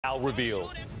Now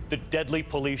revealed. The deadly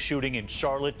police shooting in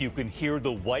Charlotte. You can hear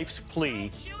the wife's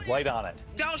plea right on it.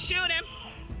 Don't shoot him.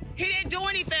 He didn't do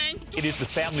anything. It is the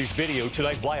family's video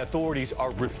tonight why authorities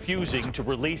are refusing to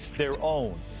release their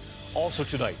own. Also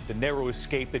tonight, the narrow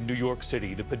escape in New York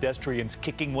City. The pedestrians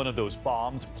kicking one of those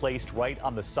bombs placed right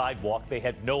on the sidewalk. They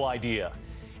had no idea.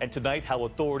 And tonight, how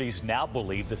authorities now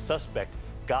believe the suspect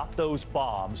got those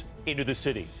bombs into the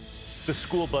city. The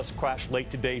school bus crashed late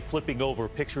today, flipping over.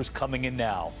 Pictures coming in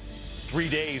now. 3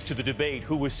 days to the debate,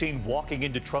 who was seen walking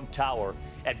into Trump Tower,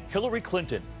 and Hillary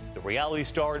Clinton, the reality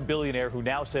star and billionaire who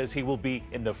now says he will be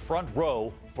in the front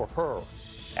row for her.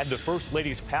 And the First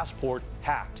Lady's passport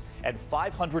hacked, and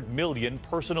 500 million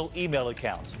personal email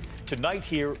accounts. Tonight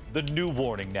here, the new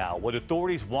warning now, what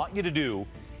authorities want you to do,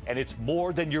 and it's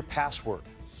more than your password.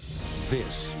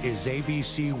 This is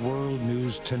ABC World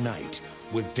News Tonight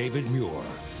with David Muir.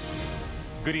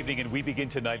 Good evening, and we begin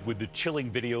tonight with the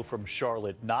chilling video from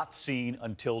Charlotte, not seen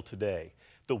until today.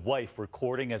 The wife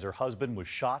recording as her husband was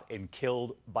shot and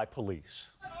killed by police.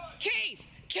 Keith,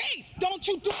 don't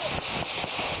you do it.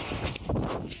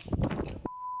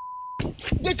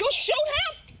 Did you shoot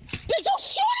him? Did you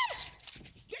shoot him?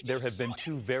 There have been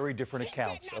two very different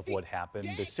accounts of what happened.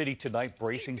 The city tonight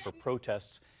bracing for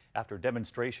protests after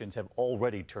demonstrations have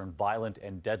already turned violent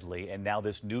and deadly, and now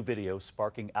this new video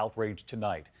sparking outrage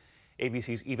tonight.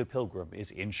 ABC's Eva Pilgrim is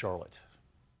in Charlotte.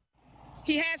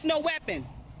 He has no weapon.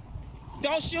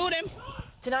 Don't shoot him.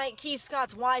 Tonight, Keith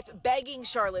Scott's wife begging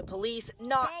Charlotte police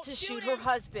not to shoot her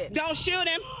husband. Don't shoot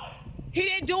him. He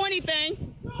didn't do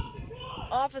anything.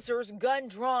 Officers, gun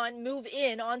drawn, move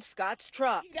in on Scott's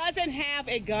truck. He doesn't have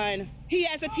a gun. He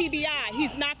has a TBI.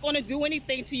 He's not going to do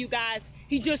anything to you guys.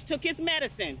 He just took his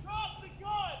medicine.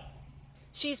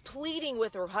 She's pleading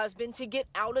with her husband to get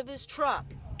out of his truck.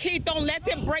 Keith, don't let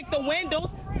them break the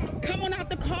windows. Come on out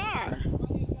the car.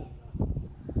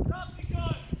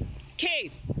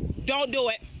 Keith, don't do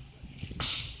it.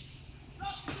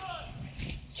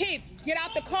 Keith, get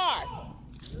out the car.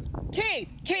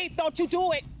 Keith, don't you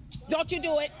do it. Don't you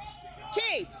do it.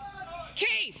 Keith,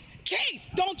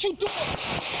 don't you do it.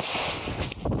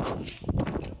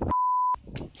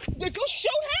 Did you shoot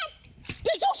him?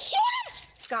 Did you shoot him?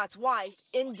 Scott's wife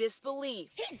in disbelief.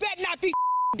 He better not be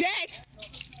dead.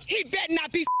 He better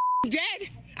not be dead.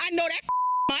 I know that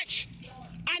much.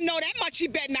 I know that much. He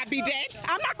better not be dead.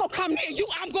 I'm not going to come near you.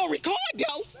 I'm going to record,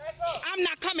 though. I'm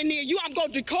not coming near you. I'm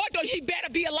going to record, though. He better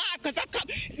be alive, because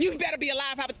you better be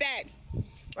alive. How about that?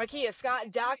 Rakia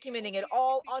Scott documenting it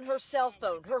all on her cell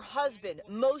phone. Her husband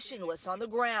motionless on the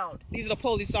ground. These are the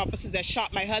police officers that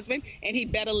shot my husband, and he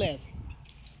better live.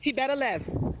 He better live,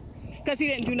 because he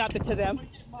didn't do nothing to them.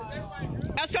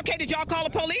 That's okay. Did y'all call the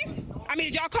police?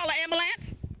 Did y'all call an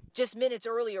ambulance? Just minutes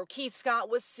earlier, Keith Scott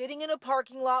was sitting in a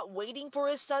parking lot waiting for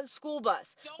his son's school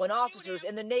bus when officers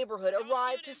in the neighborhood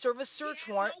arrived to serve a search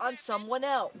warrant on someone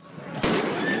else.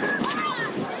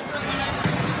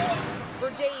 For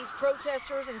days,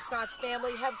 protesters and Scott's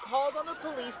family have called on the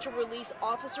police to release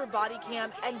officer body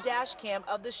cam and dash cam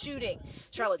of the shooting.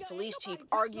 Charlotte's police chief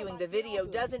arguing the video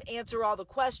doesn't answer all the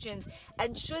questions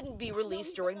and shouldn't be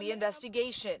released during the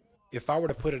investigation. If I were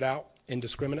to put it out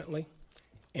indiscriminately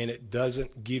and it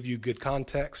doesn't give you good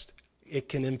context, it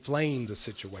can inflame the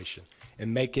situation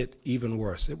and make it even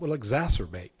worse. It will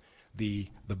exacerbate the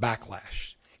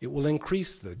backlash. It will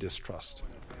increase the distrust.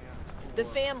 The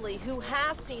family, who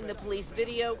has seen the police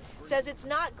video, says it's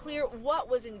not clear what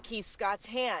was in Keith Scott's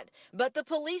hand. But the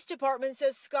police department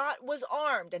says Scott was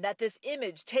armed and that this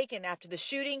image taken after the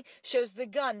shooting shows the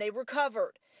gun they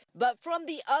recovered. But from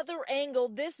the other angle,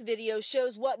 this video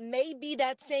shows what may be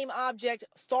that same object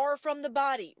far from the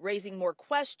body, raising more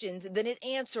questions than it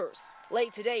answers.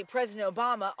 Late today, President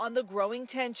Obama on the growing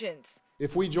tensions.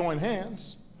 If we join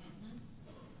hands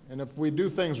and if we do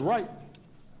things right,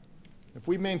 if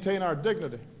we maintain our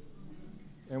dignity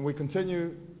and we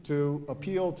continue to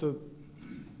appeal to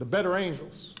the better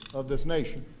angels of this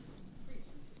nation,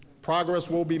 progress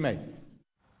will be made.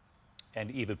 And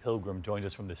Eva Pilgrim joins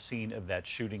us from the scene of that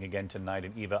shooting again tonight.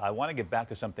 And Eva, I want to get back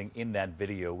to something in that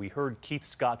video. We heard Keith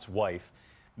Scott's wife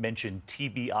mention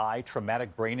TBI,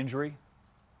 traumatic brain injury.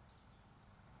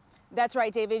 That's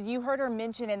right, David. You heard her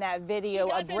mention in that video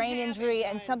a brain injury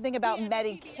and something about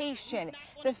medication.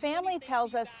 The family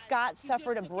tells us Scott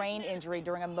suffered a brain injury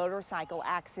during a motorcycle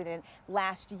accident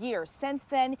last year. Since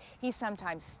then, he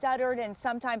sometimes stuttered and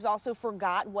sometimes also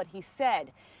forgot what he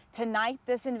said. Tonight,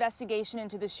 this investigation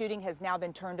into the shooting has now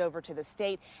been turned over to the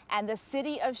state and the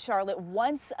city of Charlotte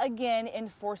once again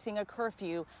enforcing a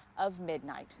curfew of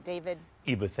midnight. David?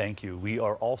 Eva, thank you. We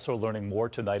are also learning more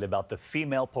tonight about the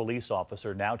female police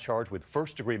officer now charged with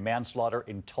first-degree manslaughter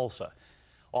in Tulsa.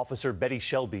 Officer Betty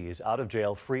Shelby is out of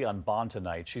jail free on bond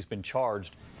tonight. She's been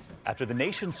charged after the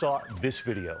nation saw this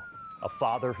video. A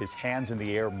father, his hands in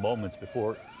the air moments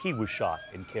before he was shot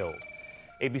and killed.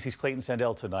 ABC's Clayton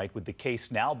Sandell tonight with the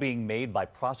case now being made by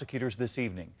prosecutors this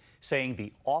evening, saying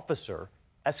the officer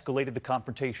escalated the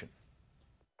confrontation.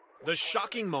 The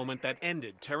shocking moment that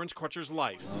ended Terrence Crutcher's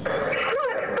life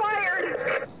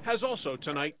has also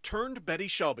tonight turned Betty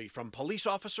Shelby from police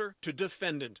officer to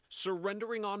defendant,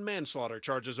 surrendering on manslaughter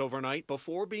charges overnight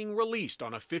before being released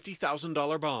on a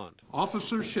 $50,000 bond.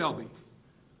 Officer Shelby,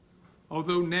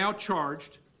 although now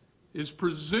charged, is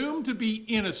presumed to be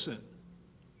innocent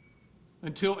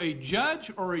until a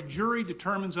judge or a jury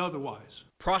determines otherwise.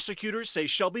 Prosecutors say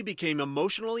Shelby became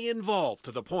emotionally involved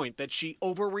to the point that she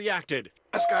overreacted.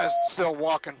 This guy's still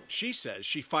walking. She says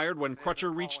she fired when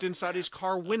Crutcher reached inside his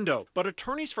car window. But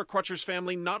attorneys for Crutcher's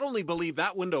family not only believe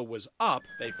that window was up,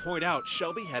 they point out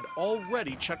Shelby had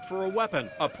already checked for a weapon,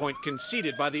 a point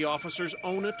conceded by the officer's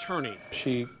own attorney.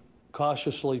 She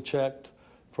cautiously checked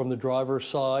from the driver's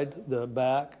side, the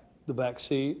back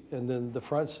seat, and then the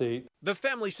front seat. The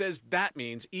family says that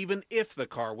means even if the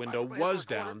car window was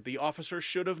down, the officer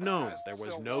should have known there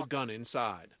was no gun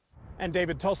inside. And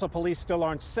David, Tulsa police still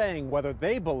aren't saying whether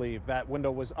they believe that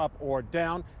window was up or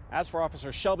down. As for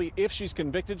Officer Shelby, if she's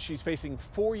convicted, she's facing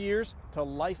 4 years to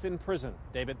life in prison.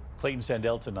 David? Clayton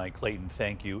Sandell tonight. Clayton,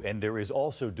 thank you. And there is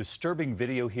also disturbing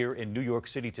video here in New York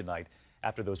City tonight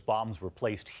after those bombs were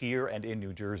placed here and in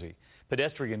New Jersey.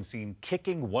 Pedestrians seen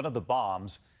kicking one of the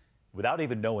bombs without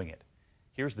even knowing it.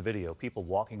 Here's the video. People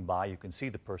walking by, you can see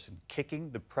the person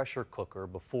kicking the pressure cooker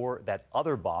before that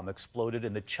other bomb exploded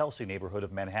in the Chelsea neighborhood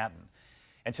of Manhattan.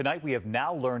 And tonight we have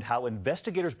now learned how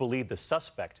investigators believe the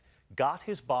suspect got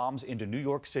his bombs into New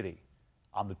York City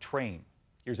on the train.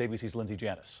 Here's ABC's Lindsay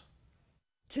Janis.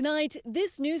 Tonight,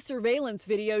 this new surveillance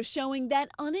video showing that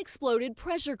unexploded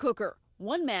pressure cooker.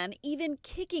 One man even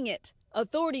kicking it.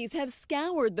 Authorities have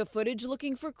scoured the footage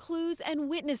looking for clues and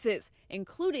witnesses,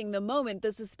 including the moment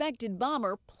the suspected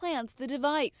bomber plants the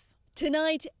device.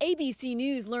 Tonight, ABC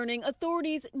News learning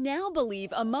authorities now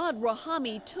believe Ahmad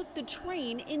Rahami took the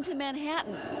train into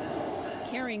Manhattan,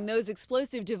 carrying those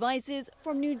explosive devices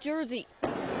from New Jersey.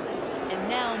 And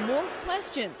now more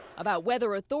questions about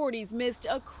whether authorities missed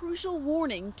a crucial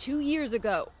warning 2 years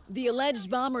ago. The alleged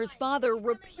bomber's father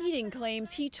repeating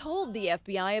claims he told the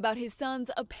FBI about his son's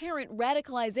apparent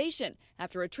radicalization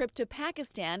after a trip to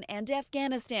Pakistan and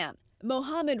Afghanistan.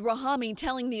 Mohammed Rahami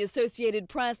telling the Associated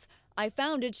Press, "I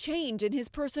found a change in his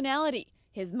personality.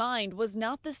 His mind was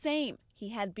not the same. He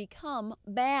had become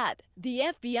bad." The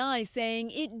FBI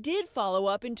saying it did follow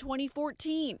up in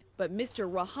 2014, but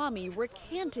Mr. Rahami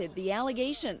recanted the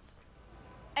allegations.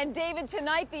 And David,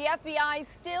 tonight the FBI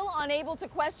still unable to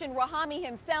question Rahami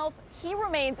himself. He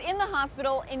remains in the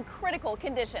hospital in critical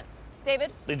condition.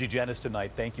 David? Lindsay Janis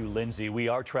tonight. Thank you, Lindsay. We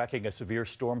are tracking a severe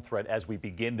storm threat as we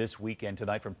begin this weekend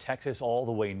tonight from Texas all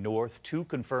the way north. 2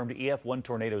 confirmed EF1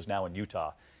 tornadoes now in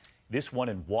Utah. This one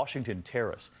in Washington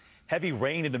Terrace. Heavy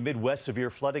rain in the Midwest, severe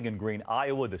flooding in Green,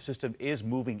 Iowa. The system is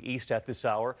moving east at this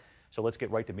hour. So let's get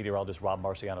right to meteorologist Rob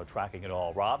Marciano tracking it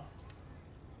all. Rob?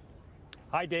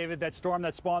 Hi, David. That storm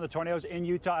that spawned the tornadoes in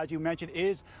Utah, as you mentioned,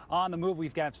 is on the move.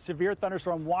 We've got severe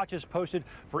thunderstorm watches posted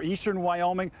for eastern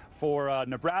Wyoming, for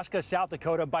Nebraska, South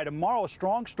Dakota. By tomorrow,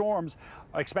 strong storms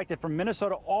are expected from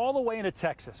Minnesota all the way into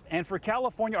Texas. And for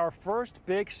California, our first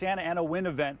big Santa Ana wind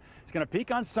event is going to peak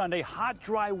on Sunday. Hot,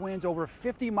 dry winds over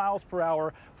 50 miles per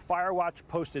hour. Fire watch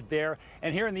posted there.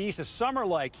 And here in the east, a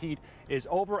summer-like heat is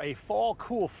over. A fall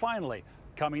cool finally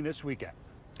coming this weekend.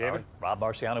 David? Rob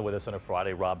Marciano with us on a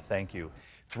Friday. Rob, thank you.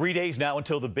 3 days now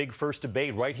until the big first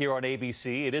debate right here on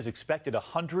ABC. It is expected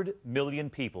 100 million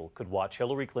people could watch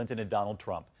Hillary Clinton and Donald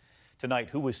Trump. Tonight,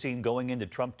 who was seen going into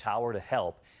Trump Tower to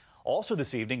help? Also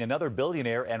this evening, another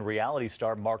billionaire and reality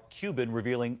star, Mark Cuban,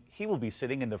 revealing he will be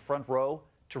sitting in the front row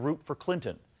to root for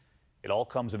Clinton. It all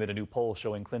comes amid a new poll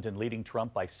showing Clinton leading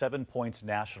Trump by 7 points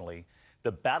nationally.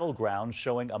 The battleground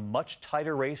showing a much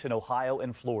tighter race in Ohio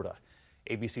and Florida.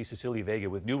 ABC's Cecilia Vega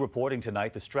with new reporting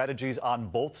tonight, the strategies on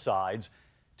both sides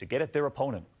to get at their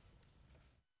opponent.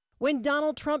 When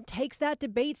Donald Trump takes that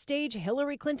debate stage,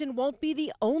 Hillary Clinton won't be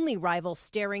the only rival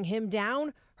staring him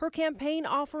down. Her campaign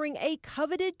offering a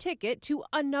coveted ticket to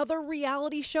another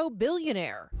reality show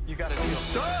billionaire. You got a deal.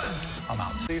 Done! I'm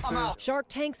out. Shark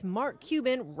Tank's Mark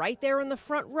Cuban right there in the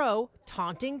front row,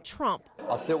 taunting Trump.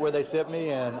 I'll sit where they sit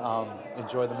me and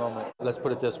enjoy the moment. Let's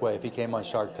put it this way, if he came on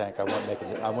Shark Tank, I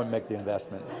wouldn't make the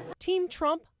investment. Team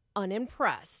Trump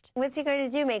unimpressed. What's he going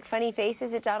to do, make funny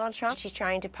faces at Donald Trump? She's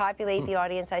trying to populate the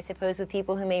audience, I suppose, with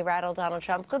people who may rattle Donald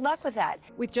Trump. Good luck with that.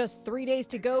 With just 3 days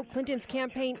to go, Clinton's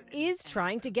campaign is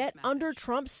trying to get under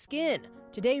Trump's skin.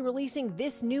 Today releasing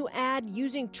this new ad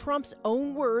using Trump's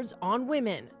own words on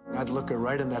women. I'd look her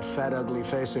right in that fat, ugly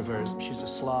face of hers. She's a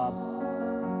slob.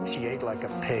 She ate like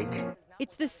a pig.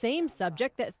 It's the same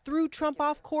subject that threw Trump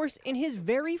off course in his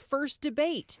very first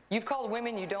debate. You've called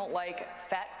women you don't like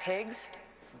fat pigs,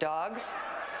 dogs,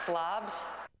 slobs.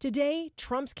 Today,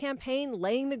 Trump's campaign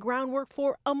laying the groundwork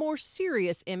for a more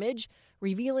serious image,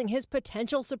 revealing his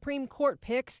potential Supreme Court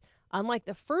picks. Unlike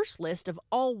the first list of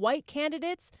all-white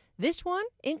candidates, this one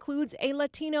includes a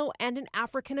Latino and an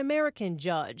African-American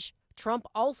judge. Trump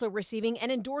also receiving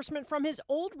an endorsement from his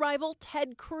old rival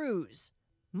Ted Cruz.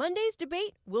 Monday's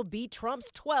debate will be Trump's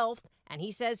 12th, and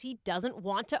he says he doesn't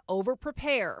want to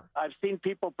over-prepare. I've seen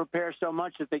people prepare so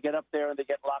much that they get up there and they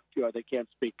get locked jaw. They can't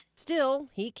speak. Still,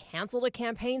 he canceled a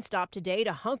campaign stop today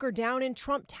to hunker down in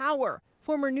Trump Tower.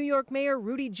 Former New York Mayor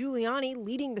Rudy Giuliani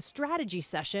leading the strategy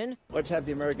session. Let's have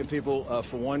the American people,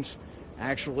 for once,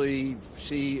 actually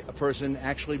see a person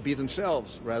actually be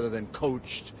themselves rather than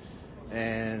coached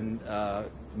and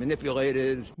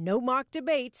manipulated. No mock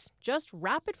debates, just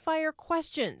rapid-fire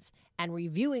questions and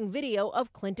reviewing video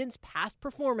of Clinton's past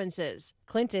performances.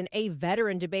 Clinton, a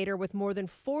veteran debater with more than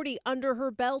 40 under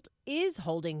her belt, is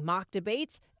holding mock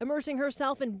debates, immersing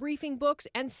herself in briefing books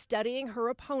and studying her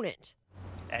opponent.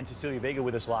 And Cecilia Vega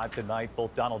with us live tonight.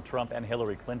 Both Donald Trump and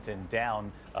Hillary Clinton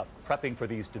down prepping for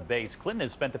these debates. Clinton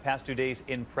has spent the past 2 days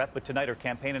in prep, but tonight her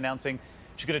campaign announcing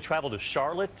she's going to travel to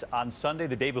Charlotte on Sunday,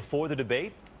 the day before the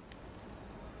debate.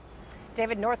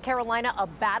 David, North Carolina, a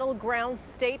battleground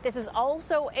state. This is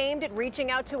also aimed at reaching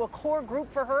out to a core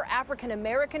group for her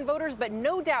African-American voters, but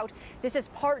no doubt this is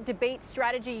part debate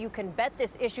strategy. You can bet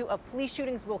this issue of police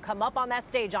shootings will come up on that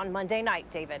stage on Monday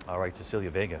night, David. All right, Cecilia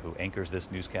Vega, who anchors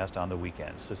this newscast on the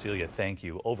weekends. Cecilia, thank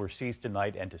you. Overseas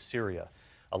tonight and to Syria.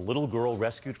 A little girl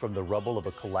rescued from the rubble of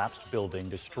a collapsed building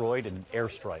destroyed in an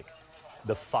airstrike.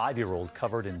 The 5-year-old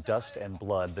covered in dust and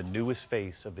blood, the newest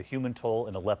face of the human toll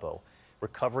in Aleppo,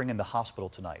 recovering in the hospital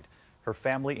tonight. Her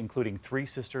family, including 3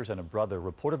 sisters and a brother,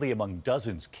 reportedly among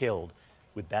dozens killed,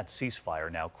 with that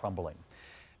ceasefire now crumbling.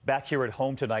 Back here at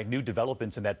home tonight, new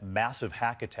developments in that massive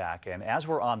hack attack. And as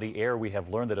we're on the air, we have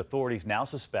learned that authorities now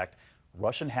suspect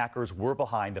Russian hackers were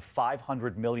behind the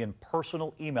 500 million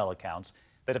personal email accounts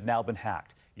that have now been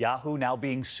hacked. Yahoo now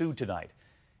being sued tonight.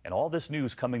 And all this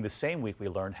news coming the same week we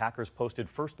learned hackers posted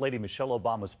First Lady Michelle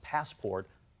Obama's passport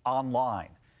online.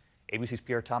 ABC's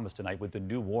Pierre Thomas tonight with the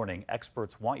new warning.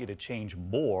 Experts want you to change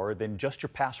more than just your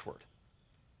password.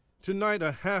 Tonight,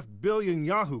 500 million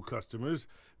Yahoo customers,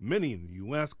 many in the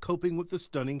U.S., coping with the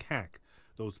stunning hack.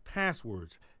 Those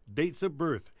passwords, dates of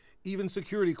birth, even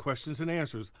security questions and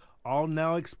answers, all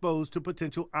now exposed to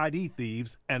potential ID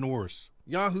thieves and worse.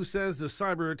 Yahoo says the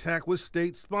cyber attack was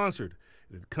state-sponsored.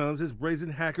 It comes as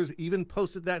brazen hackers even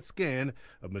posted that scan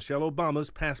of Michelle Obama's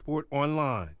passport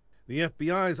online. The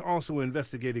FBI is also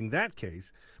investigating that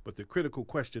case, but the critical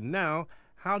question now,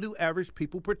 how do average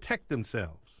people protect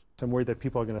themselves? I'm worried that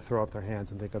people are going to throw up their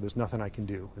hands and think, oh, there's nothing I can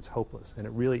do. It's hopeless. And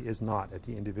it really is not at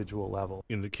the individual level.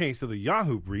 In the case of the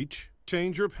Yahoo breach,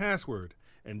 change your password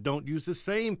and don't use the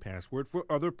same password for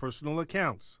other personal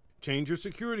accounts. Change your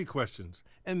security questions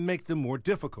and make them more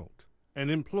difficult.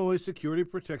 And employ security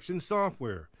protection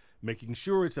software, making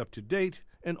sure it's up to date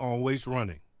and always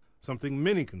running. Something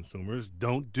many consumers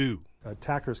don't do.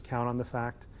 Attackers count on the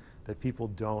fact that people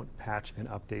don't patch and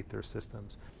update their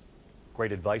systems.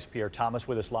 Great advice, Pierre Thomas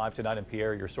with us live tonight. And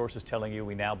Pierre, your sources telling you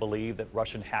we now believe that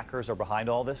Russian hackers are behind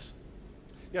all this?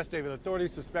 Yes, David,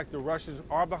 authorities suspect the Russians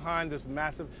are behind this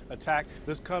massive attack.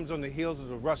 This comes on the heels of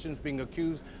the Russians being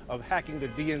accused of hacking the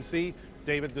DNC.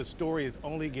 David, the story is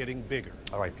only getting bigger.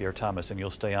 All right, Pierre Thomas, and you'll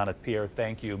stay on it. Pierre,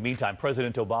 thank you. Meantime,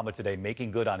 President Obama today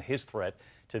making good on his threat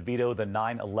to veto the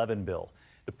 9/11 bill.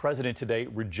 The president today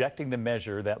rejecting the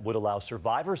measure that would allow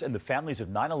survivors and the families of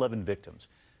 9/11 victims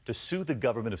to sue the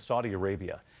government of Saudi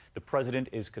Arabia. The president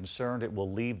is concerned it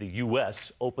will leave the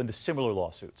U.S. open to similar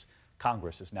lawsuits.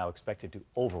 Congress is now expected to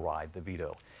override the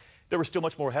veto. There was still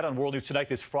much more ahead on World News Tonight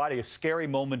this Friday. A scary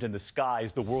moment in the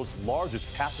skies. The world's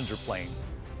largest passenger plane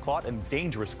caught in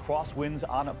dangerous crosswinds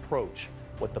on approach.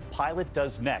 What the pilot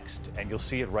does next, and you'll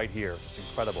see it right here. It's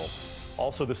incredible.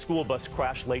 Also, the school bus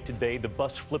crashed late today, the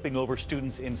bus flipping over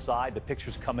students inside. The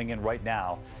pictures coming in right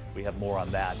now. We have more on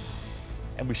that.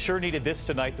 And we sure needed this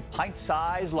tonight. The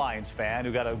pint-sized Lions fan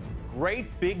who got a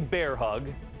great big bear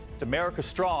hug. It's America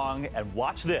Strong, and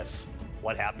watch this.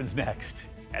 What happens next?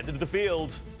 Head to the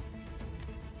field.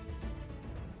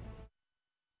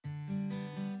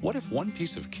 What if one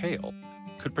piece of kale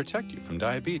could protect you from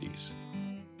diabetes?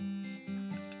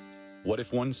 What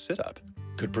if one sit-up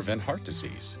could prevent heart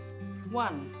disease?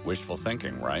 Wishful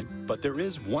thinking, right? But there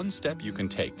is one step you can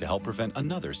take to help prevent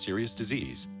another serious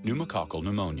disease, pneumococcal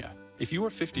pneumonia. If you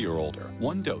are 50 or older,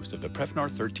 one dose of the Prevnar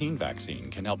 13 vaccine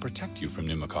can help protect you from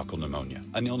pneumococcal pneumonia,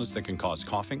 an illness that can cause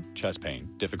coughing, chest pain,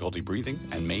 difficulty breathing,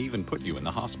 and may even put you in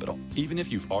the hospital. Even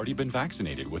if you've already been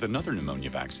vaccinated with another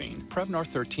pneumonia vaccine, Prevnar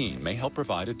 13 may help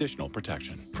provide additional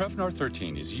protection. Prevnar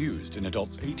 13 is used in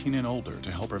adults 18 and older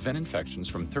to help prevent infections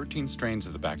from 13 strains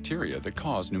of the bacteria that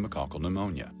cause pneumococcal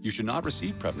pneumonia. You should not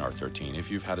receive Prevnar 13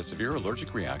 if you've had a severe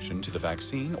allergic reaction to the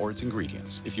vaccine or its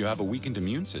ingredients. If you have a weakened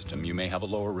immune system, you may have a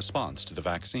lower response to the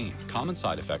vaccine. Common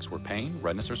side effects were pain,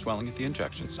 redness or swelling at the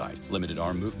injection site, limited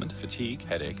arm movement, fatigue,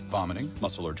 headache, vomiting,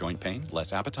 muscle or joint pain,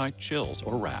 less appetite, chills,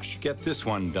 or rash. Get this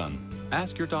one done.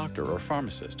 Ask your doctor or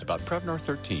pharmacist about Prevnar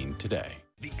 13 today.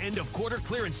 The end of quarter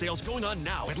clearance sales going on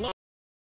now at